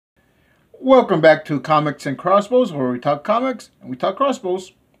Welcome back to Comics and Crossbows, where we talk comics and we talk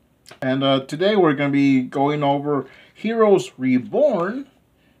crossbows. And today we're going to be going over Heroes Reborn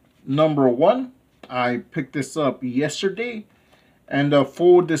 #1. I picked this up yesterday. And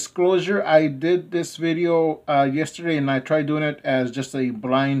full disclosure, I did this video yesterday and I tried doing it as just a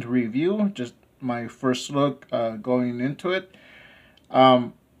blind review, just my first look going into it.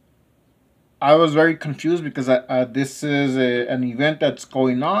 I was very confused because this is an event that's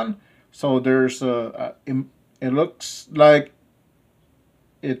going on. So there's it looks like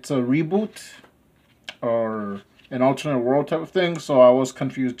it's a reboot or an alternate world type of thing. So I was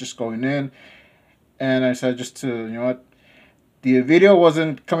confused just going in, and I said just to, you know what, the video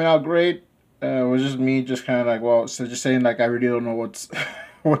wasn't coming out great. It was just me just kind of like, well, so just saying like I really don't know what's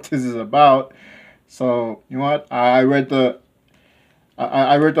what this is about. So you know what, I read the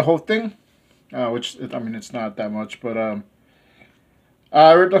whole thing, which I mean it's not that much, but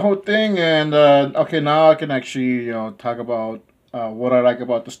I read the whole thing, and okay, now I can actually, you know, talk about what I like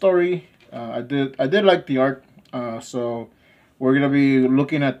about the story. I did like the art, so we're gonna be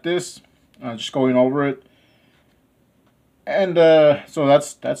looking at this, just going over it, and so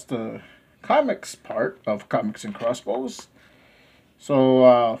that's the comics part of Comics and Crossbows.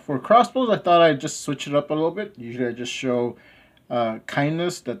 So for crossbows, I thought I'd just switch it up a little bit. Usually I just show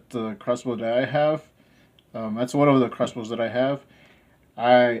kindness, that the crossbow that I have. That's one of the crossbows that I have.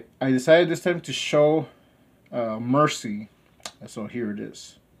 I decided this time to show Mercy. So here it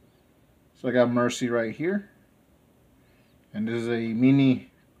is. So I got Mercy right here. And this is a mini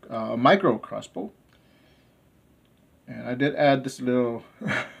micro crossbow. And I did add this little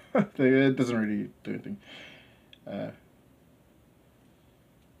thing. It doesn't really do anything.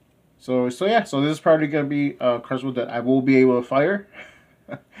 So yeah, so this is probably going to be a crossbow that I will be able to fire.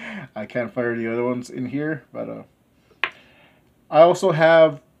 I can't fire the other ones in here, but I also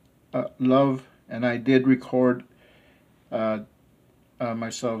have Love, and I did record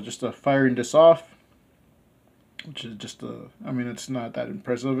myself just firing this off, which is just I mean, it's not that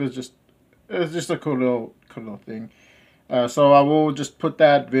impressive. It's just a cool little thing. So I will just put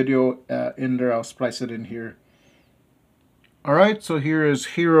that video in there. I'll splice it in here. Alright, so here is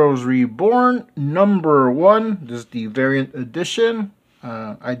Heroes Reborn #1. This is the variant edition.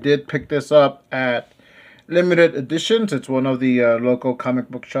 I did pick this up at Limited Editions. It's one of the local comic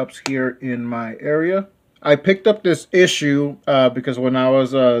book shops here in my area. I picked up this issue because when I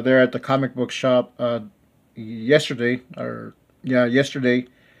was there at the comic book shop yesterday,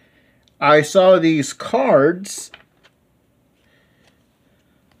 I saw these cards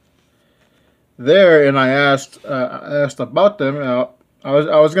there, and I asked about them. I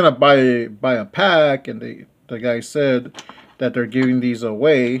was gonna buy a pack, and the guy said that they're giving these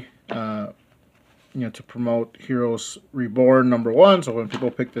away. You know, to promote Heroes Reborn #1, so when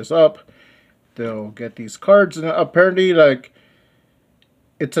people pick this up, they'll get these cards. And apparently, like,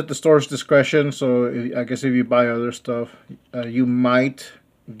 it's at the store's discretion. So I guess if you buy other stuff, you might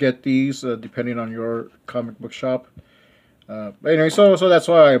get these depending on your comic book shop. But anyway, so that's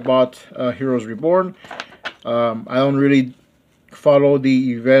why I bought Heroes Reborn. I don't really follow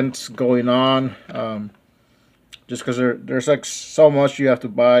the events going on. Just because there's like so much you have to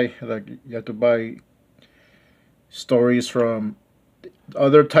buy. Like you have to buy stories from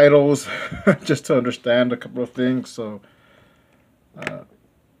other titles just to understand a couple of things. So,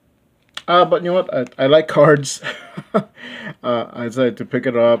 but you know what? I like cards. I decided to pick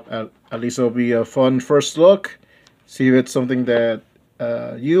it up. At least it'll be a fun first look. See if it's something that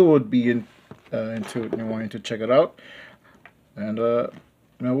you would be into and wanting to check it out. And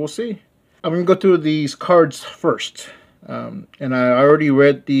we'll see. I'm gonna go through these cards first, and I already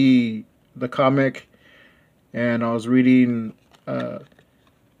read the comic, and I was reading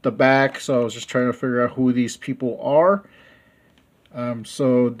the back, so I was just trying to figure out who these people are.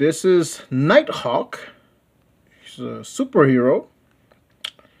 So this is Nighthawk. He's a superhero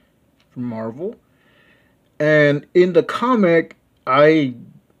from Marvel, and in the comic, I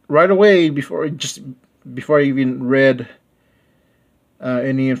right away before I even read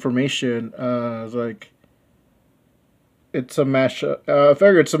any information, I was like, it's a mashup. I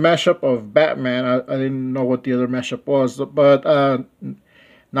figured it's a mashup of Batman. I didn't know what the other mashup was, but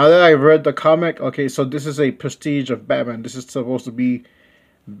now that I've read the comic, okay, so this is a prestige of Batman. This is supposed to be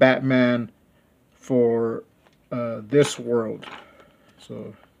Batman for this world.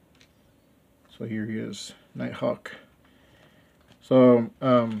 So here he is, Nighthawk. So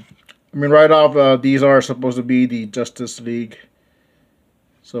I mean, right off, these are supposed to be the Justice League.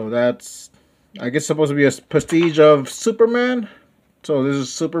 So that's, I guess, supposed to be a prestige of Superman. So this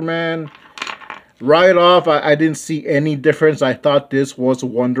is Superman. Right off, I didn't see any difference. I thought this was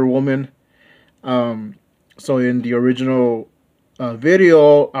Wonder Woman. So in the original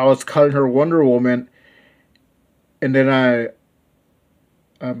video, I was calling her Wonder Woman, and then I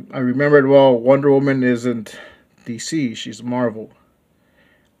remembered, well, Wonder Woman isn't DC; she's Marvel.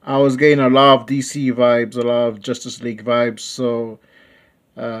 I was getting a lot of DC vibes, a lot of Justice League vibes.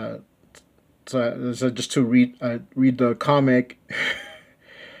 Uh, so just to read the comic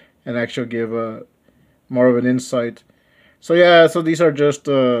and actually give a more of an insight. So yeah, so these are just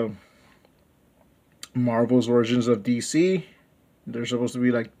Marvel's versions of DC. They're supposed to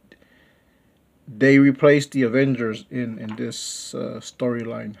be like they replaced the Avengers in this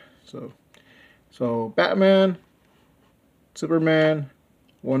storyline. So Batman, Superman,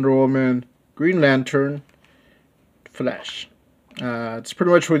 Wonder Woman, Green Lantern, Flash. It's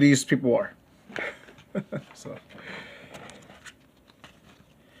pretty much who these people are. So,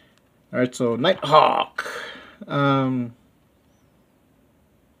 all right. So Nighthawk. Um,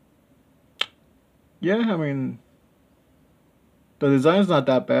 yeah, I mean the design's not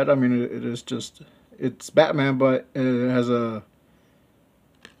that bad. I mean it is just it's Batman, but it has a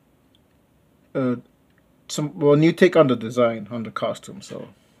some new take on the design on the costume. So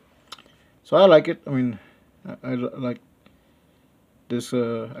I like it. I mean I like this.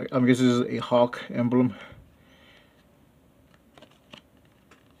 I guess this is a hawk emblem.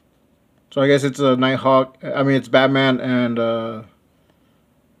 So I guess it's a Nighthawk. I mean it's Batman and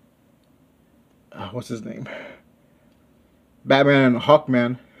what's his name? Batman and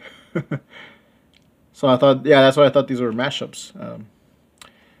Hawkman. So I thought, yeah, that's why I thought these were mashups.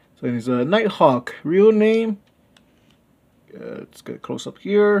 So he's a Nighthawk. Real name. Let's get close up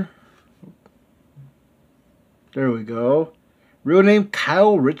here. There we go. Real name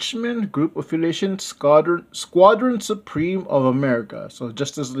Kyle Richmond. Group affiliation Squadron Supreme of America. So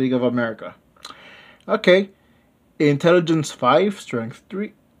Justice League of America. Okay. Intelligence 5, Strength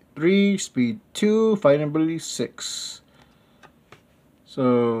 3, Speed 2, Fighting Ability 6.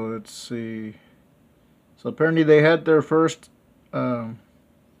 So let's see. So apparently they had their first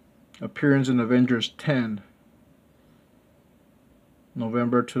appearance in Avengers 10,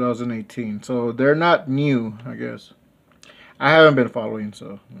 November 2018. So they're not new, I guess. I haven't been following,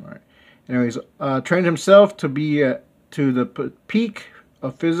 so all right. Anyways, trained himself to be to the peak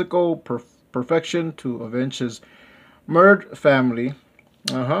of physical perfection to avenge his murdered family.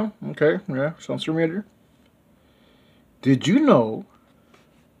 Okay. Yeah. Sounds familiar. Did you know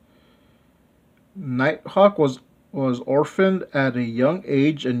Nighthawk was orphaned at a young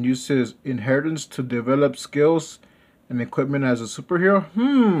age and used his inheritance to develop skills and equipment as a superhero?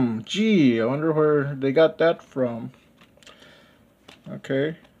 Gee, I wonder where they got that from.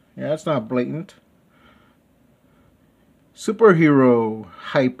 Okay. Yeah, that's not blatant. Superhero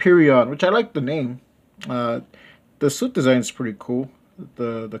Hyperion, which I like the name. The suit design is pretty cool.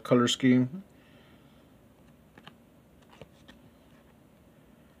 The color scheme.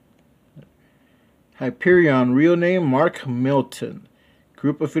 Hyperion, real name Mark Milton.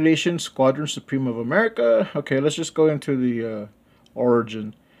 Group affiliation Squadron Supreme of America. Okay, let's just go into the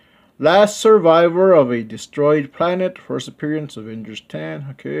origin. Last survivor of a destroyed planet. First appearance Avengers 10.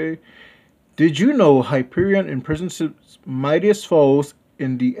 Okay. Did you know Hyperion imprisons his mightiest foes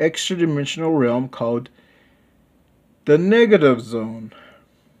in the extra-dimensional realm called the Negative Zone?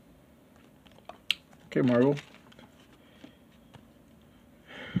 Okay, Marvel.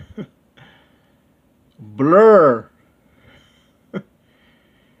 Blur.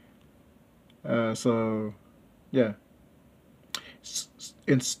 So, yeah.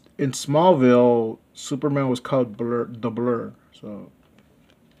 In Smallville, Superman was called the Blur. So,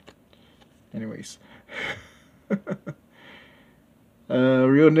 anyways.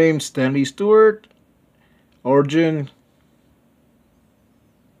 Real name Stanley Stewart. Origin.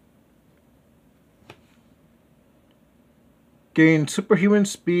 Gained superhuman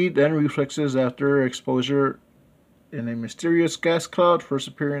speed and reflexes after exposure in a mysterious gas cloud. First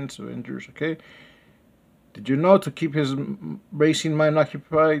appearance Avengers. Okay. Did you know to keep his racing mind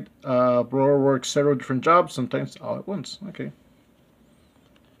occupied, Blower works several different jobs, sometimes all at once? Okay.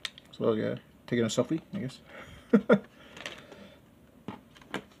 So yeah, taking a selfie, I guess.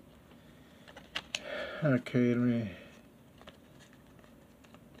 Okay, let me.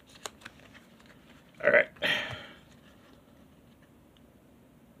 All right.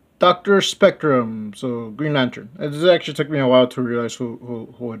 Dr. Spectrum, so Green Lantern. It actually took me a while to realize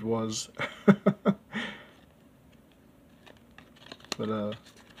who it was. But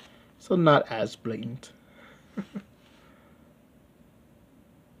so not as blatant.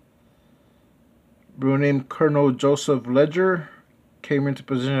 Real name Colonel Joseph Ledger. Came into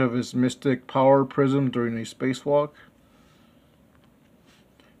possession of his mystic power prism during a spacewalk.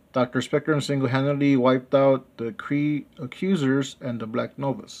 Dr. Spectrum single-handedly wiped out the Kree accusers and the Black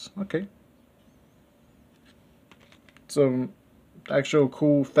Novas. Okay. Some actual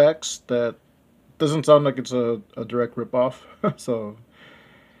cool facts that doesn't sound like it's a direct ripoff. So,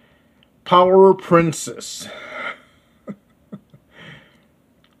 Power Princess.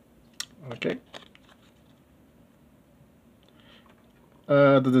 Okay.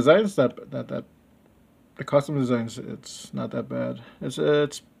 The designs that the costume designs, it's not that bad. It's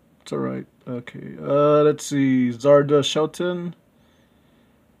alright. Okay. Let's see. Zarda Shelton,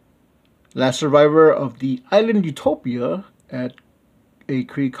 last survivor of the island Utopia at a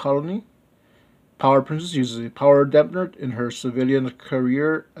Kree colony. Power Princess uses a power dampener in her civilian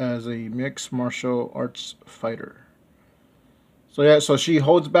career as a mixed martial arts fighter. So yeah, so she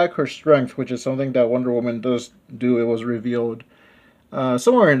holds back her strength, which is something that Wonder Woman does do. It was revealed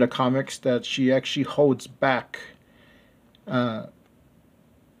somewhere in the comics that she actually holds back her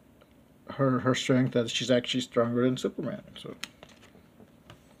strength, that she's actually stronger than Superman. So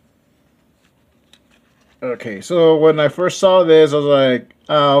okay, so when I first saw this, I was like,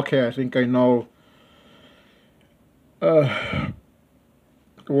 okay, I think I know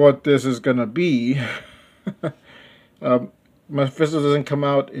what this is gonna be. Mephisto doesn't come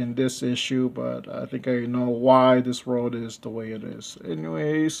out in this issue, but I think I know why this world is the way it is.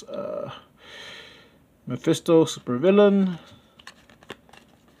 Anyways, Mephisto, supervillain.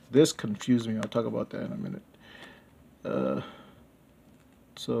 This confused me. I'll talk about that in a minute.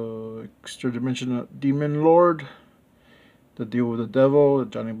 So, extra dimensional demon lord. The deal with the devil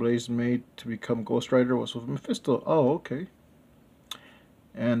that Johnny Blaze made to become Ghost Rider was with Mephisto. Oh, okay.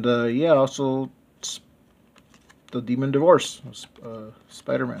 And yeah, also the Demon Divorce,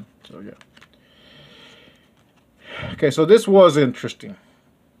 Spider-Man. So yeah. Okay, so this was interesting.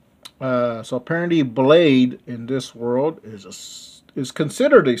 So apparently, Blade in this world is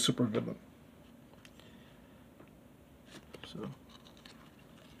considered a supervillain. So,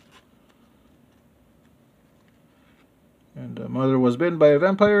 and mother was bitten by a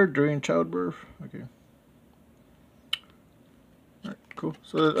vampire during childbirth. Okay. All right, cool.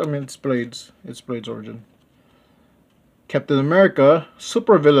 So I mean, it's Blade's origin. Captain America,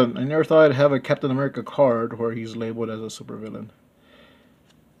 supervillain. I never thought I'd have a Captain America card where he's labeled as a supervillain.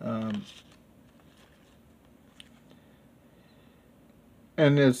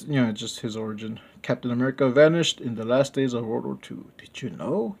 And it's, it's just his origin. Captain America vanished in the last days of World War II. Did you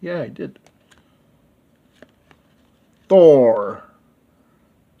know? Yeah, I did. Thor,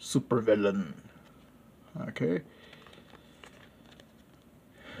 supervillain. Okay.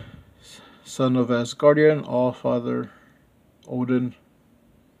 Son of Asgardian, All-Father Odin.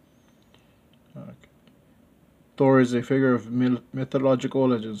 Okay. Thor is a figure of mythological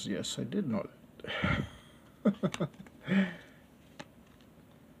legends. Yes, I did know that.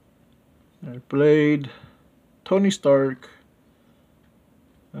 Blade, Tony Stark.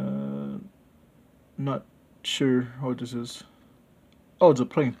 Not sure what this is. Oh, it's a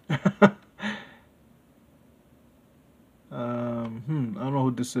plane. I don't know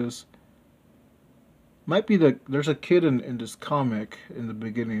who this is. Might be there's a kid in this comic in the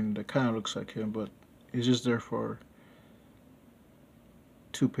beginning that kind of looks like him, but he's just there for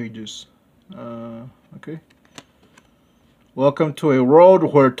 2 pages. Okay. Welcome to a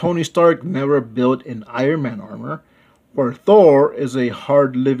world where Tony Stark never built an Iron Man armor, where Thor is a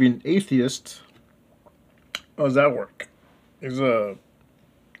hard-living atheist. How does that work? He's a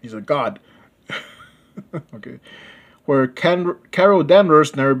god. Okay. Where Carol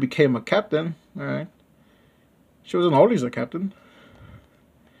Danvers never became a captain. All right. She wasn't always a captain.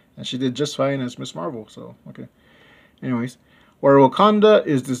 And she did just fine as Miss Marvel, so, okay. Anyways, where Wakanda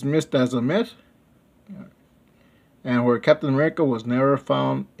is dismissed as a myth, and where Captain America was never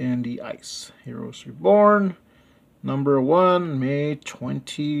found in the ice. Heroes Reborn, #1, May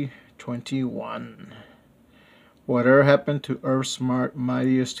 2021. Whatever happened to Earth's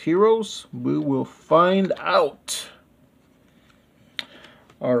mightiest heroes? We will find out.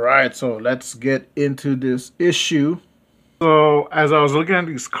 Alright, so let's get into this issue. So, as I was looking at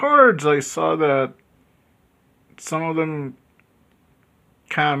these cards, I saw that some of them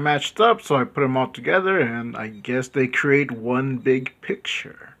kind of matched up, so I put them all together, and I guess they create one big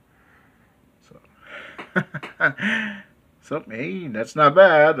picture. So, so hey, that's not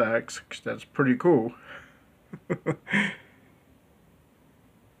bad. That's pretty cool.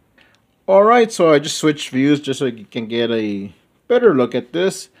 Alright, so I just switched views just so you can get a better look at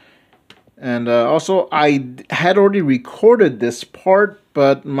this. And also, I had already recorded this part,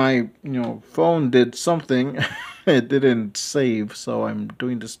 but my phone did something. It didn't save, so I'm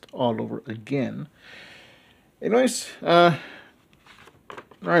doing this all over again. Anyways,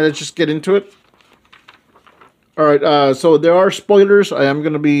 All right, let's just get into it. All right, so there are spoilers. I am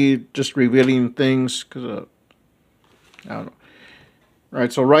going to be just revealing things because I don't know. All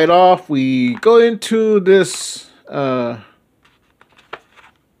right, so right off, we go into this,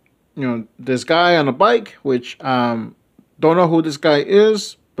 this guy on a bike, which don't know who this guy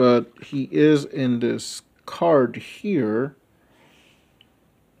is, but he is in this card here.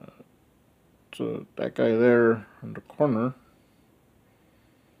 So that guy there in the corner.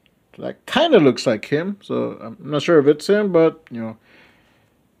 So that kind of looks like him. So I'm not sure if it's him, but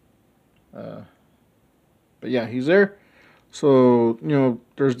but yeah, he's there. So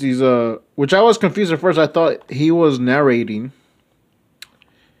there's these which I was confused at first. I thought he was narrating,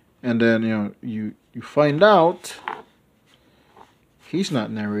 and then you find out he's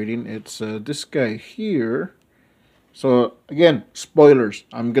not narrating. It's this guy here. So again, spoilers.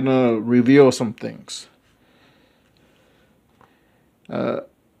 I'm gonna reveal some things.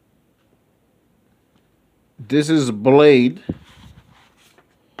 This is Blade,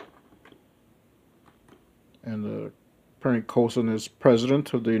 and apparently Coulson is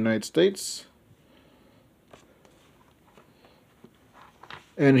president of the United States,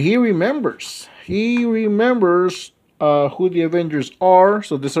 and he remembers. Who the Avengers are.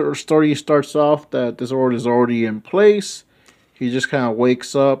 So this story starts off that this world is already in place. He just kind of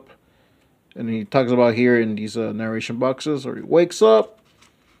wakes up, and he talks about here in these narration boxes, or he wakes up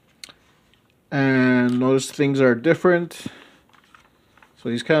and notice things are different. So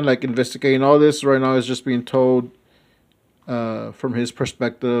he's kind of like investigating all this. Right now is just being told from his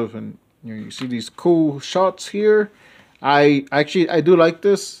perspective, and you see these cool shots here. I do like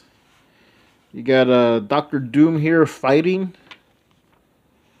this. You got Dr. Doom here fighting,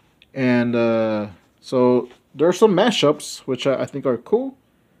 and so there's some mashups which I think are cool.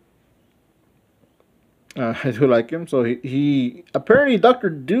 I do like him. So he apparently Dr.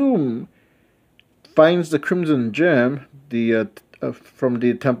 Doom finds the Crimson Gem, from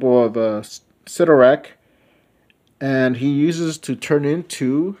the Temple of Sidorak, and he uses to turn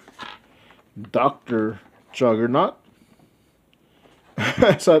into Dr. Juggernaut.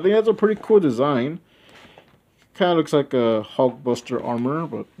 So I think that's a pretty cool design. Kind of looks like a Hulkbuster armor,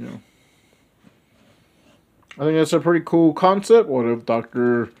 but I think that's a pretty cool concept. What if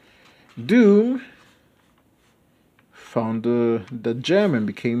Dr. Doom found the gem and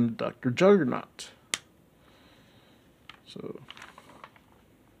became Dr. Juggernaut? So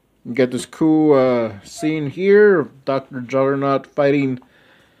you get this cool scene here of Dr. Juggernaut fighting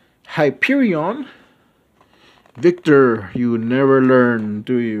Hyperion. Victor, you never learn,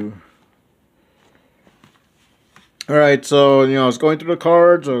 do you? Alright, so I was going through the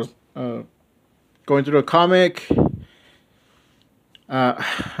cards, I was going through the comic. I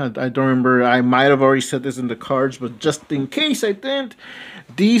don't remember, I might have already said this in the cards, but just in case I didn't,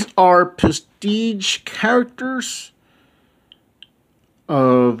 these are prestige characters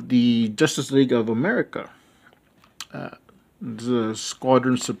of the Justice League of America. This is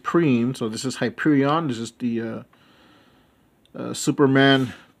Squadron Supreme. So this is Hyperion. This is the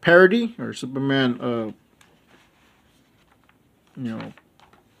Superman parody, or Superman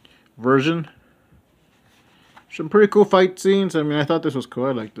version. Some pretty cool fight scenes. I mean, I thought this was cool.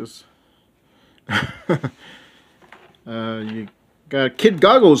 I like this. You got Kid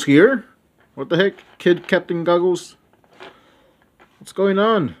Goggles here. What the heck? Kid Captain Goggles? What's going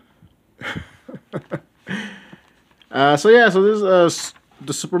on? So this is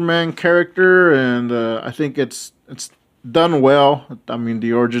the Superman character, and I think it's done well. I mean,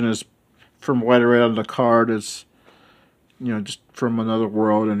 the origin is, from what I read on the card, is just from another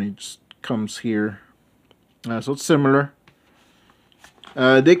world, and he just comes here. So it's similar.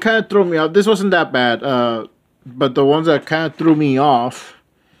 They kind of threw me off. This wasn't that bad, but the ones that kind of threw me off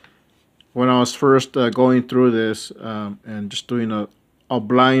when I was first going through this and just doing a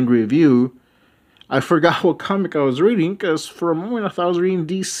blind review, I forgot what comic I was reading, because for a moment I thought I was reading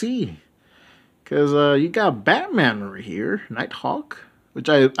DC. Because you got Batman over here, Nighthawk, which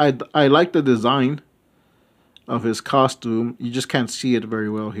I like the design of his costume. You just can't see it very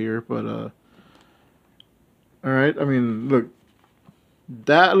well here, but alright, I mean, look,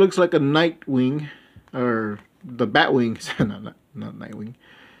 that looks like a Nightwing, or the Batwing, not Nightwing.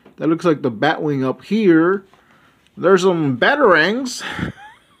 That looks like the Batwing up here. There's some Batarangs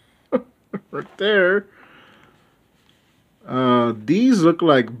right there. These look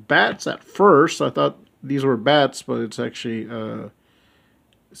like bats at first. I thought these were bats, but it's actually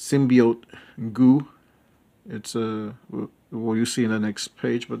symbiote goo. It's well, you see in the next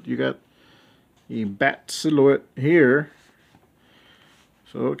page, but you got a bat silhouette here.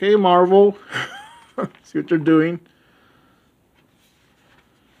 So okay, Marvel, see what you're doing.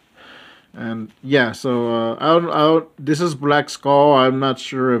 And yeah, so this is Black Skull. I'm not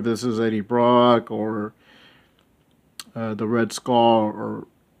sure if this is Eddie Brock or the Red Skull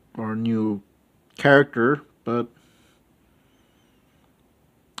or new character, but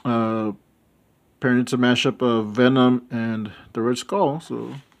apparently it's a mashup of Venom and the Red Skull.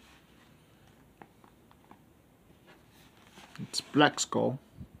 So it's Black Skull.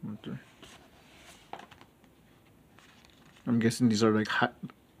 I'm guessing these are like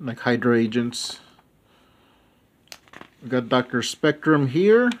Hydra agents. We got Dr. Spectrum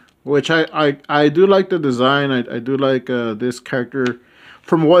here, which I do like the design. I do like this character.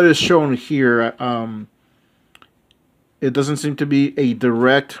 From what is shown here, it doesn't seem to be a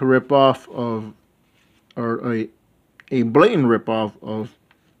direct ripoff of, or a blatant ripoff of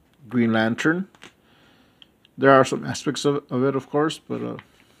Green Lantern. There are some aspects of it, of course, but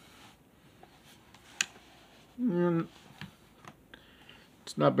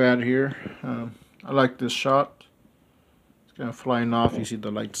it's not bad here. I like this shot. It's kind of flying off. You see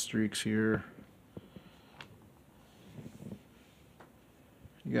the light streaks here.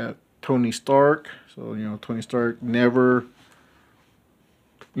 You got Tony Stark. So, you know, Tony Stark never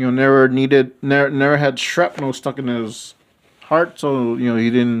had shrapnel stuck in his heart. So, you know, he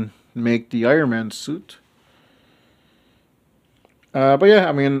didn't make the Iron Man suit. But yeah,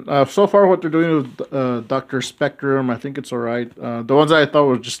 I mean, so far what they're doing with Dr. Spectrum, I think it's alright. The ones I thought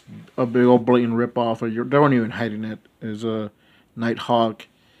were just a big old blatant ripoff, they weren't even hiding it, is Nighthawk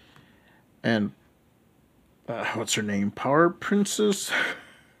and what's her name? Power Princess?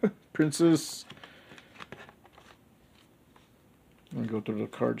 Princess. Let me go through the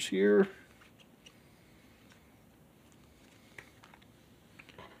cards here.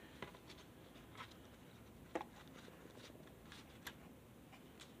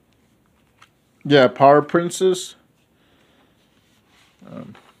 Yeah, Power Princess.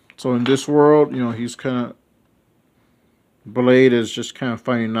 So in this world, you know, he's kind of... Blade is just kind of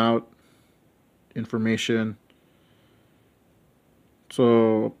finding out information.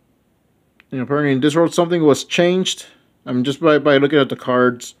 So, you know, apparently in this world something was changed. I mean, just by looking at the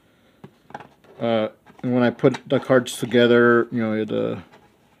cards. And when I put the cards together, you know,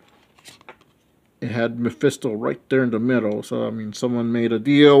 it had Mephisto right there in the middle. So, I mean, someone made a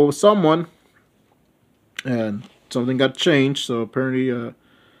deal with someone. And something got changed. So apparently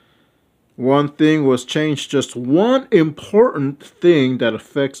one thing was changed. Just one important thing that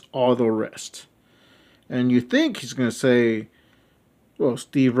affects all the rest. And you think he's going to say, well,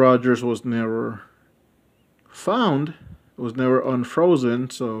 Steve Rogers was never found. Was never unfrozen.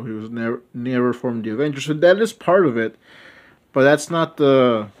 So he was never formed the Avengers. So that is part of it. But that's not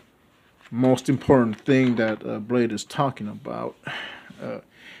the most important thing that Blade is talking about. And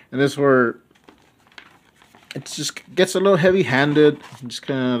this is where it just gets a little heavy-handed. Just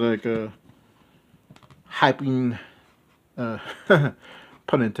kind of like hyping,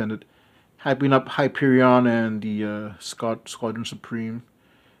 pun intended, hyping up Hyperion and the Squadron Supreme.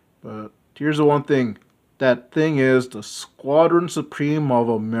 But here's the one thing. That thing is the Squadron Supreme of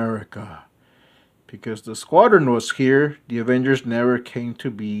America. Because the Squadron was here, the Avengers never came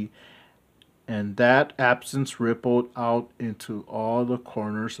to be. And that absence rippled out into all the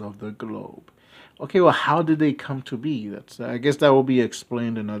corners of the globe. Okay, well, how did they come to be? I guess that will be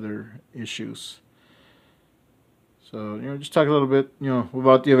explained in other issues. So, you know, just talk a little bit, you know,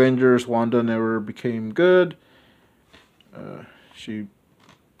 about the Avengers. Wanda never became good. She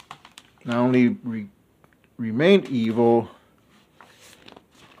not only remained evil,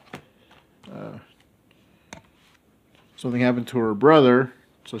 something happened to her brother,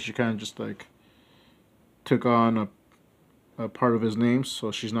 so she kind of just like took on a part of his name,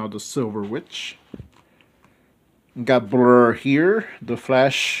 so she's now the Silver Witch. Got Blur here, the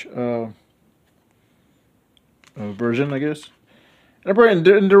Flash version, I guess. And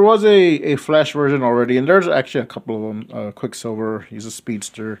there was a Flash version already, and there's actually a couple of them. Quicksilver, he's a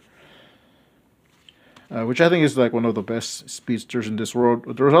speedster, which I think is like one of the best speedsters in this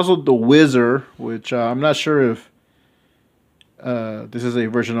world. There's also the Wizard, which I'm not sure if this is a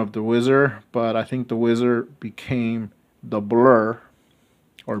version of the Wizard, but I think the Wizard became the Blur,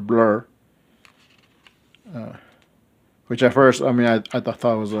 or Blur. Which at first, I mean, I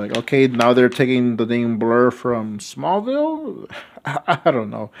thought it was like, okay, now they're taking the name Blur from Smallville? I don't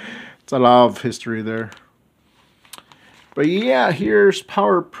know. It's a lot of history there. But yeah, here's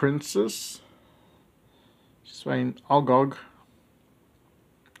Power Princess. She's fighting Algog.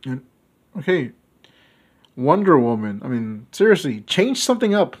 And, okay, Wonder Woman. I mean, seriously, change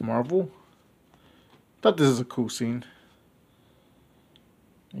something up, Marvel. Thought this is a cool scene.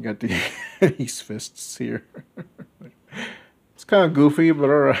 You got these fists here. It's kind of goofy, but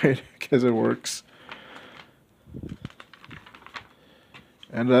alright, because it works.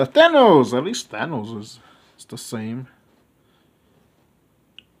 And Thanos, at least Thanos is the same.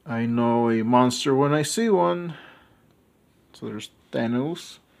 I know a monster when I see one. So there's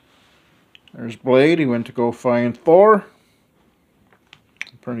Thanos. There's Blade. He went to go find Thor.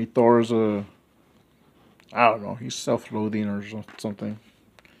 Apparently Thor's I don't know, he's self-loathing or something.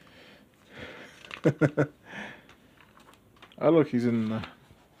 Oh look, he's in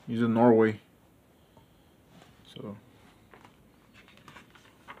Norway. So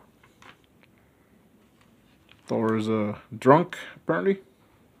Thor is drunk apparently.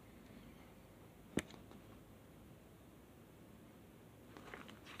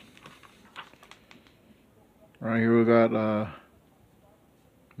 Right here we got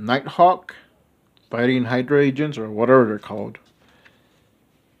Nighthawk fighting Hydra agents or whatever they're called,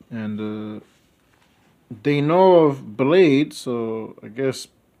 and they know of Blade, so I guess,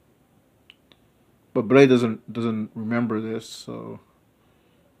 but Blade doesn't remember this. So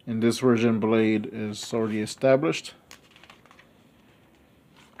in this version, Blade is already established.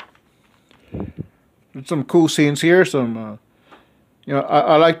 There's some cool scenes here. Some you know,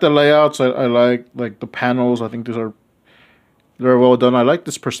 I like the layouts. I like the panels. I think these are very well done. I like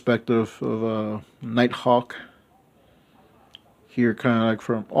this perspective of Nighthawk. Here, kind of like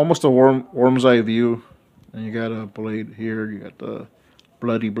from almost a worm's eye view. And you got a Blade here. You got the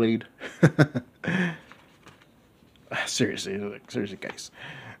bloody Blade. Seriously, guys.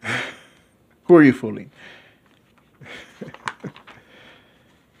 Who are you fooling?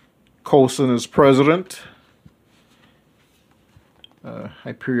 Coulson is president.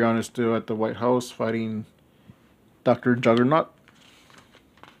 Hyperion is still at the White House fighting Dr. Juggernaut.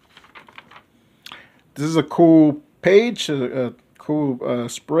 This is a cool page, a cool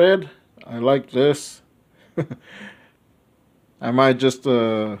spread. I like this. I might just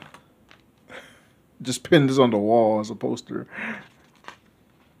pin this on the wall as a poster.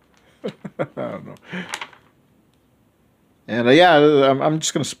 I don't know. And yeah, I'm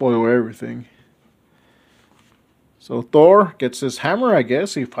just gonna spoil everything. So Thor gets his hammer, I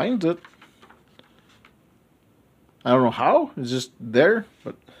guess. He finds it. I don't know how. It's just there,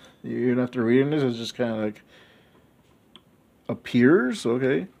 but you don't have to read this. It's just kind of like appears.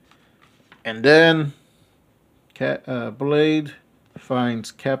 Okay. And then Blade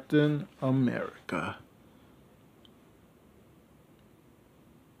finds Captain America.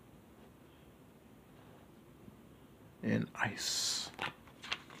 In ice.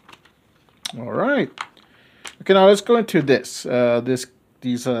 All right. Okay, now let's go into this.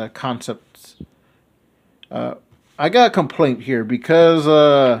 These concepts. I got a complaint here because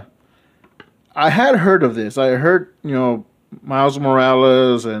I had heard of this. I heard, you know, Miles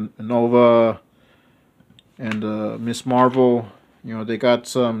Morales and Nova and Miss Marvel. You know, they got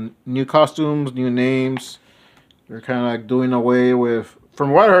some new costumes, new names. They're kind of like doing away with.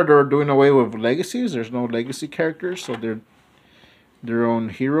 From what I heard, they're doing away with legacies. There's no legacy characters, so they're their own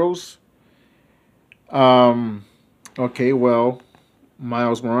heroes. Okay, well,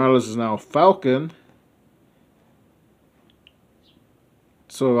 Miles Morales is now Falcon.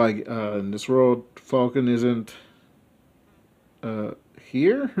 So in this world, Falcon isn't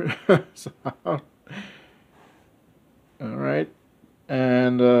here. So, all right,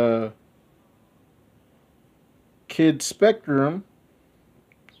 and Kid Spectrum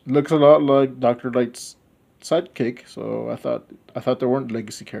looks a lot like Dr. Light's sidekick. So I thought there weren't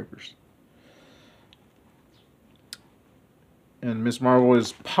legacy characters. And Miss Marvel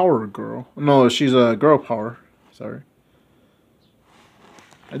is Power Girl. No, she's a Girl Power. Sorry.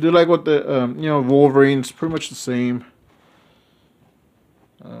 I do like what the you know, Wolverine's pretty much the same.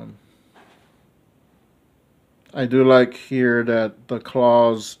 I do like here that the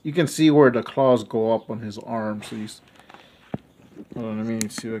claws, you can see where the claws go up on his arm. So he's, hold on, let me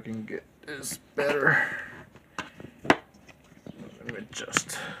see if I can get this better. Let me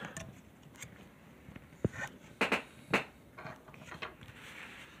adjust.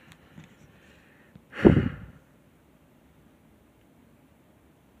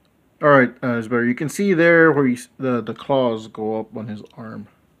 All right, it's better. You can see there where the claws go up on his arm.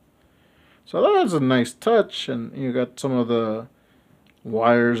 So that's a nice touch, and you got some of the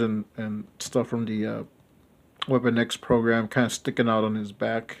wires and stuff from the Weapon X program kind of sticking out on his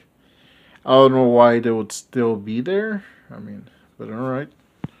back. I don't know why they would still be there. I mean, but all right.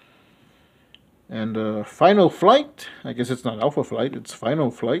 And Final Flight. I guess it's not Alpha Flight. It's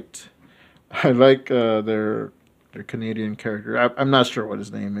Final Flight. I like their Canadian character. I'm not sure what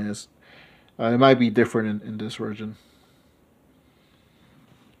his name is. It might be different in this version.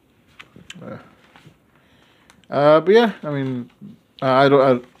 But yeah, I mean, I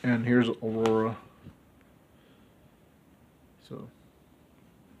don't. And here's Aurora. So.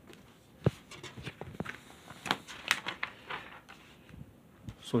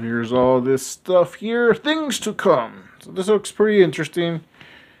 So here's all this stuff here. Things to come. So this looks pretty interesting.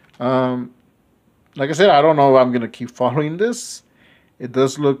 Like I said, I don't know if I'm gonna keep following this. It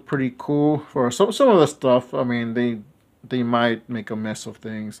does look pretty cool for some of the stuff. I mean, they might make a mess of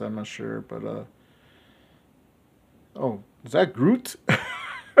things. I'm not sure, but oh, is that Groot?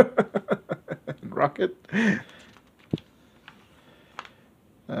 Rocket.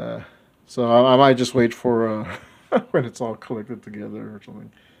 So I might just wait for when it's all collected together or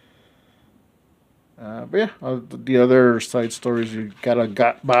something. But yeah, the other side stories you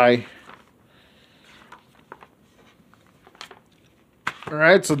got by.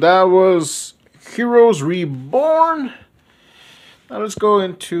 Alright, so that was Heroes Reborn. Now let's go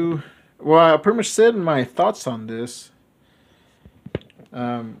into, well, I pretty much said my thoughts on this.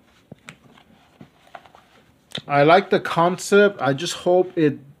 I like the concept. I just hope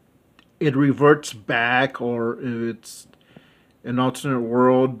it reverts back, or if it's an alternate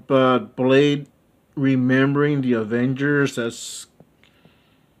world. But Blade remembering the Avengers, that's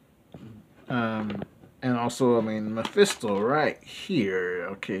and also, I mean, Mephisto right here.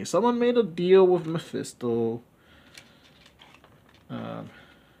 Okay, someone made a deal with Mephisto. I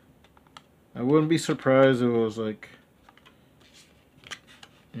wouldn't be surprised if it was like,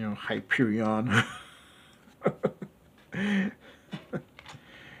 you know, Hyperion.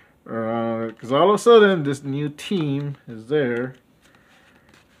 Because all of a sudden, this new team is there.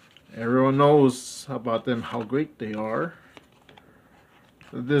 Everyone knows about them, how great they are.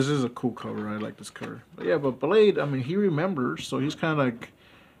 This is a cool cover. I like this cover. But yeah, but Blade, I mean, he remembers, so he's kind of like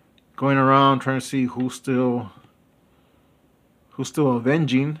going around trying to see who's still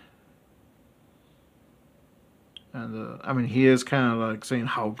avenging. And I mean, he is kind of like saying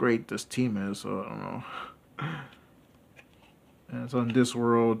how great this team is. So I don't know. And so in this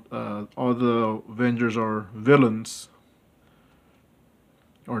world, all the Avengers are villains,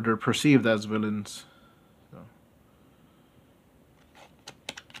 or they're perceived as villains. So.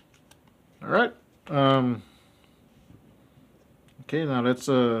 All right. Okay, now let's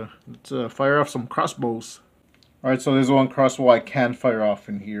fire off some crossbows. All right, so there's one crossbow I can fire off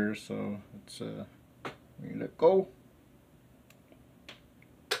in here, so let's let it go.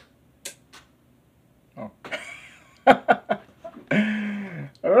 Oh.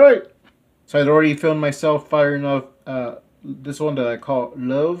 All right. So I'd already filmed myself firing off this one that I call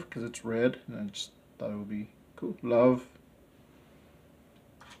Love because it's red, and I just thought it would be cool. Love.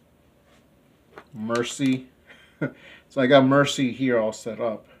 Mercy. So I got Mercy here all set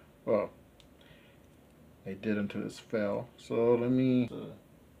up. Well, I did until this fell. So let me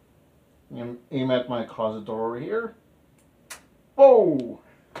aim at my closet door over here. Whoa!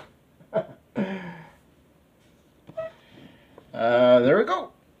 There we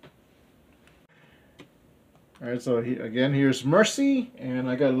go. Alright, so again, here's Mercy, and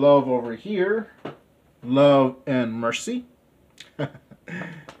I got Love over here. Love and Mercy.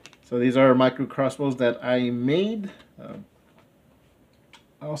 So these are micro crossbows that I made.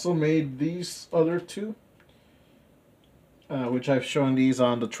 I also made these other two, which I've shown these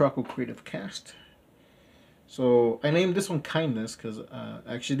on the TuracoCreativeCast. So I named this one Kindness because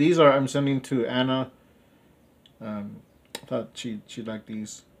actually these are I'm sending to Anna. I thought she'd like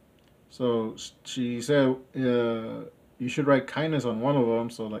these. So she said you should write kindness on one of them.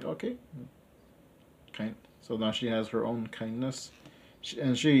 So like, okay, kind. So now she has her own kindness. She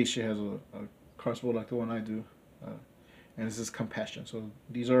has a crossbow like the one I do, and this is compassion. So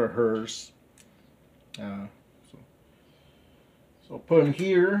these are hers. So put them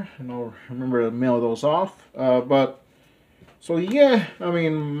here, and I'll remember to mail those off. But so yeah, I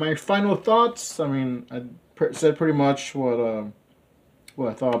mean, my final thoughts. I mean, I said pretty much what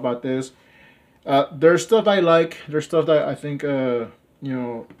I thought about this. There's stuff I like. There's stuff that I think you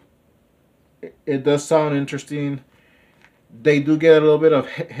know, it does sound interesting. They do get a little bit of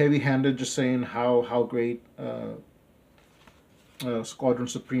heavy-handed, just saying how great Squadron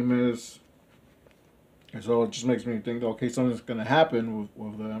Supreme is. And so it just makes me think, okay, something's going to happen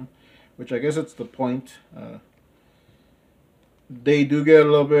with them, which I guess it's the point. They do get a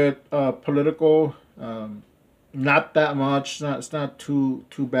little bit political, not that much. It's not too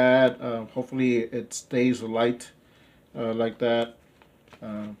bad. Hopefully it stays light like that.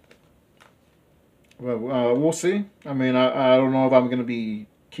 Well, we'll see. I mean, I don't know if I'm gonna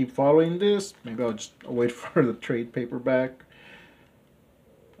keep following this. Maybe I'll just wait for the trade paperback.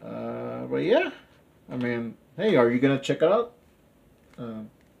 But yeah, I mean, hey, are you gonna check it out?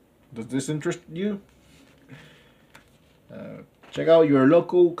 Does this interest you? Check out your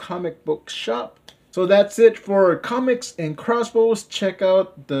local comic book shop. So that's it for comics and crossbows. Check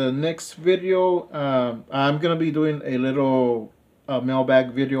out the next video. I'm gonna be doing a little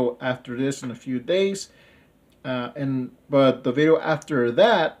mailbag video after this in a few days. But the video after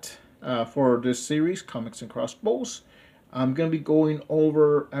that, for this series, Comics and Crossbows, I'm going to be going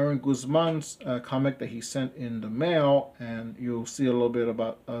over Aaron Guzman's comic that he sent in the mail, and you'll see a little bit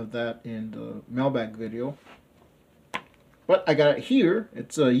about that in the mailbag video. But I got it here.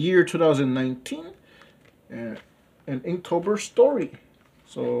 It's a year 2019, an Inktober story.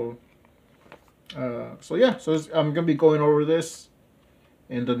 So yeah, I'm going to be going over this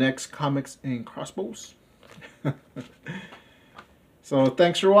in the next Comics and Crossbows. So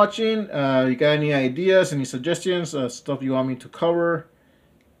thanks for watching. You got any ideas, any suggestions, stuff you want me to cover,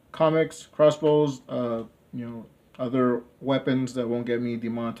 comics, crossbows, other weapons that won't get me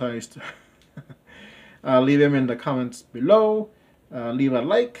demonetized, leave them in the comments below. Leave a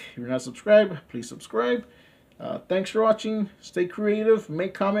like. If you're not subscribed, please subscribe. Thanks for watching. Stay creative,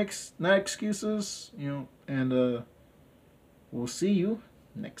 make comics, not excuses, and we'll see you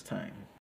next time.